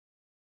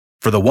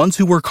For the ones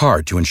who work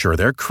hard to ensure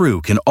their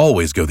crew can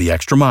always go the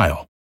extra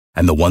mile,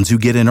 and the ones who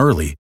get in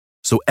early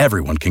so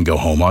everyone can go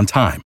home on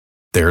time,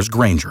 there's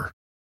Grainger,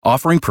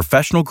 offering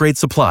professional-grade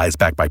supplies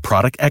backed by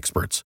product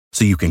experts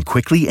so you can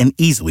quickly and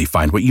easily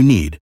find what you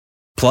need.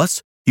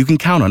 Plus, you can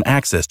count on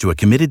access to a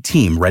committed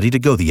team ready to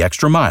go the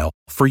extra mile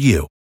for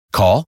you.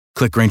 Call,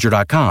 click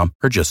Grainger.com,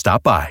 or just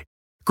stop by.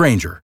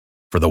 Grainger,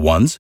 for the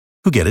ones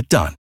who get it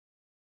done.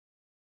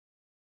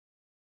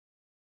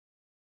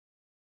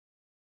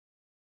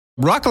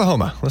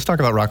 Rocklahoma. Let's talk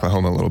about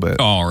Rocklahoma a little bit.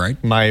 All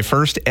right. My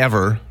first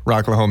ever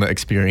Rocklahoma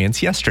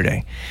experience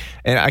yesterday.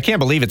 And I can't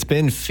believe it's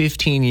been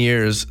 15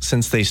 years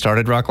since they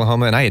started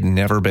Rocklahoma, and I had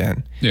never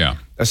been. Yeah.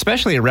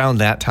 Especially around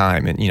that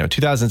time. And,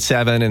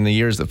 2007 and the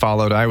years that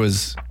followed, I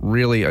was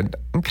really,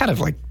 I'm kind of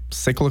like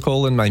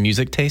cyclical in my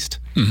music taste.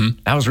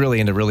 Mm-hmm. I was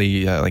really into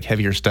like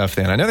heavier stuff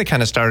then. I know they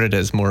kind of started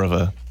as more of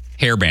a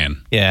hair band.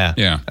 Yeah.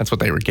 Yeah. That's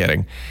what they were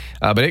getting.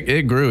 But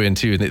it grew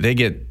into, they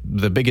get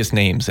the biggest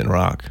names in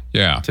rock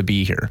to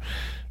be here.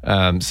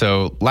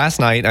 So last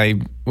night I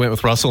went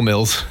with Russell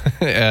Mills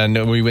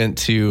and we went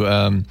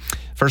to,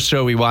 first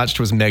show we watched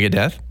was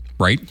Megadeth.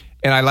 Right.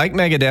 And I like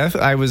Megadeth.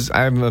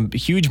 I'm a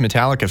huge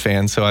Metallica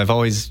fan, so I've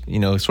always,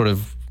 sort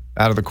of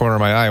out of the corner of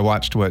my eye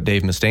watched what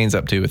Dave Mustaine's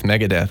up to with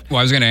Megadeth. Well,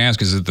 I was going to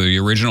ask, is it the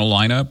original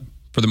lineup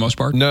for the most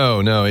part?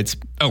 No, it's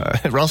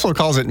Russell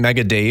calls it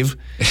Mega Dave.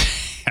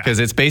 Because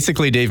it's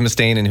basically Dave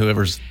Mustaine and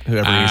whoever he's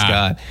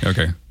got.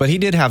 Okay. But he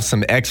did have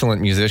some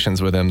excellent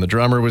musicians with him. The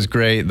drummer was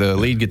great. The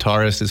lead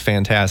guitarist is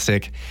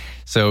fantastic.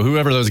 So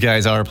whoever those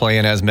guys are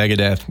playing as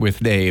Megadeth with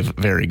Dave,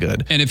 very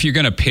good. And if you're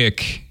going to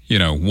pick,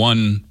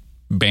 one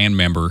band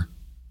member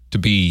to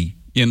be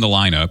in the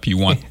lineup, you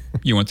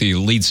want the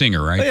lead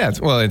singer, right? Yeah,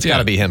 it's got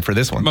to be him for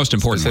this one. Most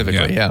important,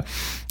 specifically,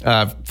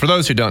 yeah. For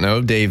those who don't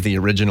know, Dave, the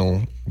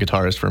original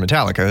guitarist for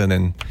Metallica, and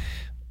then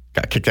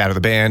got kicked out of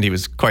the band. He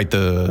was quite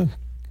the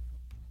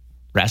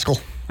rascal,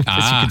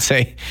 as you could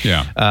say.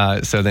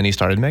 Yeah. So then he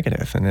started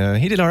Megadeth, and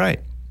he did all right.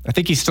 I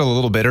think he's still a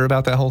little bitter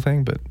about that whole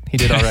thing, but he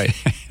did all right.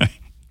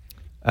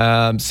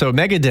 So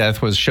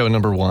Megadeth was show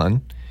number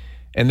one.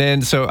 And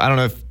then, so I don't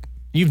know if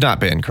you've not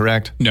been,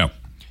 correct? No.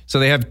 So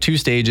they have two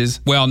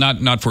stages. Well,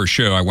 not for a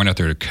show. I went out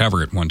there to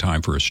cover it one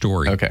time for a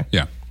story. Okay.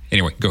 Yeah.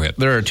 Anyway, go ahead.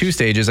 There are two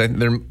stages.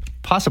 There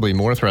possibly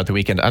more throughout the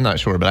weekend. I'm not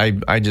sure, but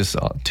I just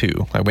saw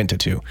two. I went to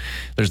two.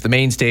 There's the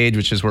main stage,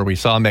 which is where we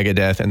saw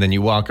Megadeth, and then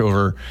you walk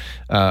over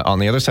on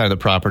the other side of the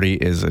property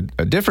is a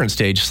different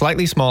stage,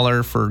 slightly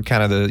smaller for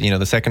kind of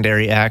the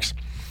secondary acts.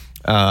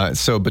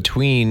 So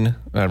between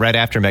right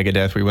after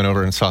Megadeth, we went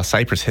over and saw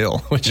Cypress Hill,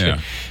 which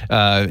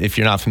if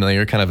you're not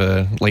familiar, kind of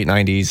a late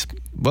 90s,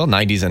 well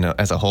 90s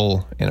as a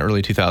whole and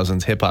early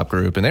 2000s hip hop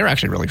group, and they were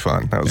actually really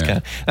fun.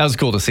 That was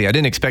cool to see. I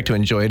didn't expect to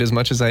enjoy it as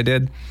much as I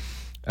did.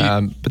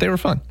 But they were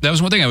fun. That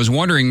was one thing I was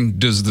wondering,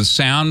 does the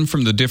sound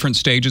from the different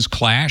stages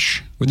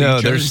clash with each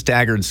other? No, there's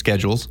staggered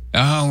schedules.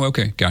 Oh,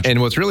 okay. Gotcha. And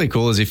what's really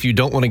cool is if you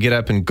don't want to get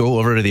up and go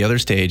over to the other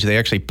stage, they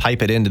actually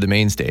pipe it into the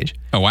main stage.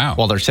 Oh, wow.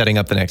 While they're setting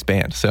up the next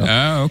band. So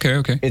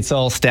okay. It's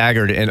all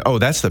staggered. And,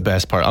 that's the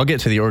best part. I'll get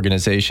to the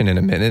organization in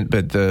a minute,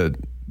 but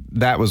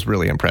that was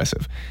really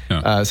impressive.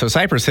 Oh. So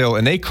Cypress Hill,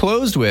 and they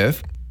closed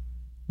with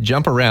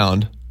Jump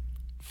Around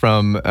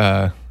from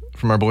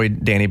our boy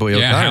Danny Boy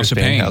O'Connor's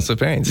band, House of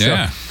Pain.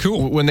 Yeah, so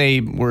cool. When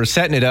they were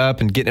setting it up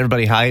and getting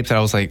everybody hyped,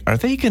 I was like, are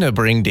they going to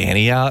bring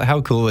Danny out?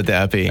 How cool would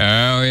that be?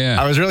 Oh, yeah.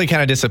 I was really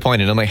kind of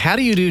disappointed. I'm like, how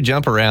do you do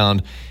Jump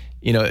Around,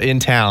 in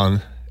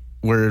town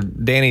where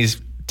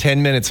Danny's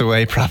 10 minutes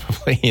away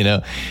probably,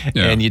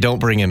 and you don't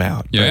bring him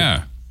out?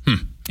 Yeah.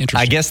 Interesting.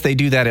 I guess they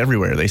do that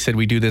everywhere. They said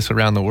we do this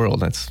around the world.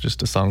 That's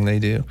just a song they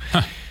do.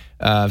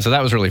 Huh. So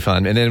that was really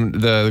fun. And then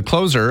the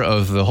closer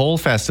of the whole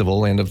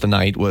festival and of the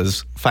night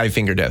was Five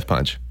Finger Death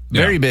Punch.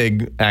 Very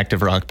big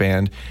active rock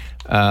band.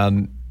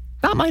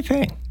 Not my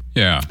thing.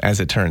 Yeah. As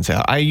it turns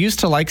out. I used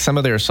to like some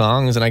of their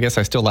songs, and I guess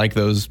I still like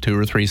those 2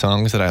 or 3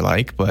 songs that I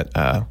like, but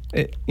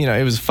it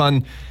was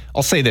fun.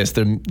 I'll say this,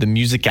 the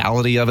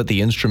musicality of it,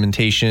 the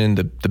instrumentation,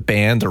 the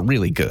band, they're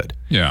really good.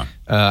 Yeah.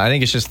 I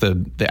think it's just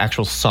the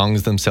actual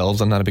songs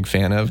themselves I'm not a big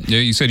fan of. Yeah,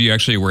 you said you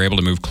actually were able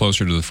to move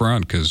closer to the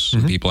front because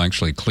people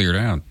actually cleared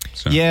out.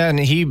 So. Yeah, and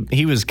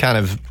he was kind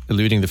of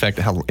alluding to the fact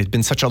that how it's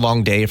been such a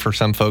long day for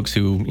some folks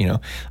who,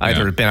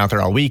 either been out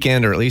there all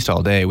weekend or at least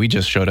all day. We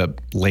just showed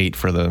up late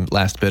for the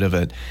last bit of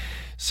it.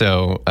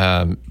 So,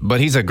 but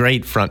he's a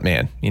great front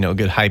man,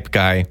 good hype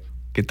guy,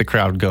 get the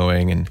crowd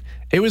going, and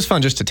it was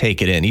fun just to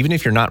take it in. Even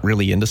if you're not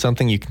really into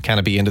something, you can kind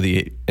of be into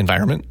the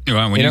environment.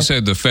 Well, when you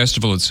said the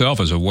festival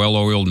itself is a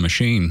well-oiled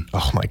machine.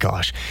 Oh, my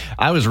gosh.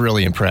 I was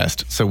really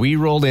impressed. So we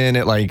rolled in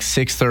at like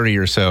 6:30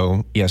 or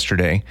so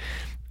yesterday,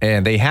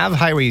 and they have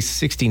Highway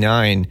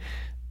 69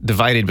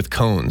 divided with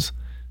cones,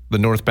 the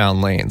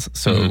northbound lanes.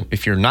 So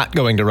if you're not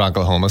going to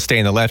Rocklahoma, stay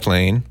in the left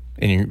lane,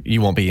 and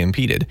you won't be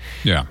impeded.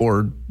 Yeah.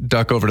 Or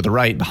duck over to the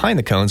right behind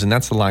the cones, and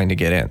that's the line to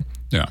get in.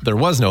 Yeah. There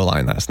was no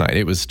line last night.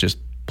 It was just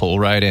pull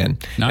right in.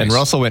 Nice. And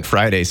Russell went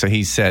Friday, so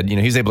he said, he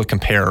was able to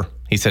compare.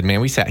 He said,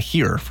 man, we sat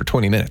here for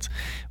 20 minutes.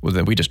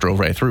 We just drove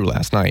right through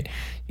last night.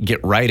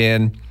 Get right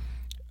in.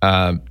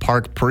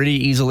 Parked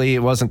pretty easily. It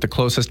wasn't the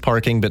closest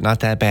parking, but not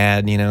that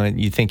bad.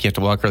 You think you have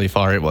to walk really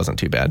far. It wasn't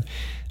too bad.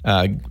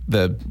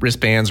 The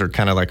wristbands are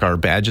kind of like our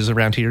badges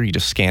around here. You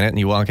just scan it and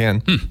you walk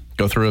in,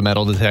 go through a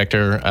metal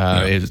detector.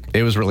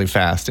 It was really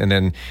fast. And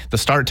then the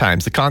start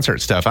times, the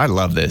concert stuff, I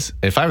love this.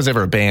 If I was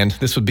ever a band,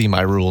 this would be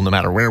my rule no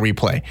matter where we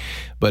play.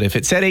 But if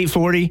it said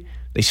 8:40,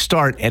 they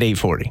start at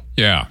 8:40.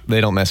 Yeah.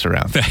 They don't mess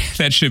around.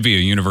 That should be a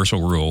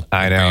universal rule.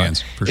 I know.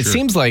 Bands, for it sure.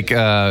 seems like,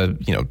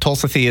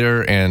 Tulsa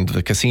Theater and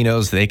the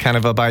casinos, they kind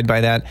of abide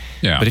by that.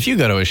 Yeah. But if you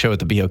go to a show at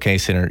the BOK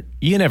Center,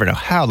 you never know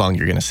how long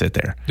you're going to sit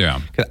there.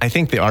 Yeah. I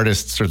think the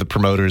artists or the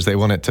promoters, they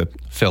want it to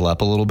fill up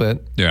a little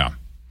bit. Yeah.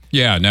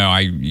 Yeah. No,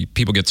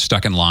 people get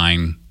stuck in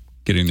line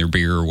getting their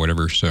beer or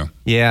whatever. So.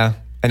 Yeah.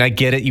 And I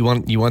get it. You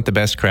want the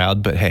best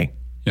crowd, but hey.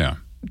 Yeah.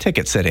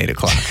 Tickets at 8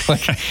 o'clock.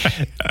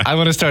 I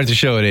want to start the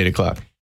show at 8 o'clock.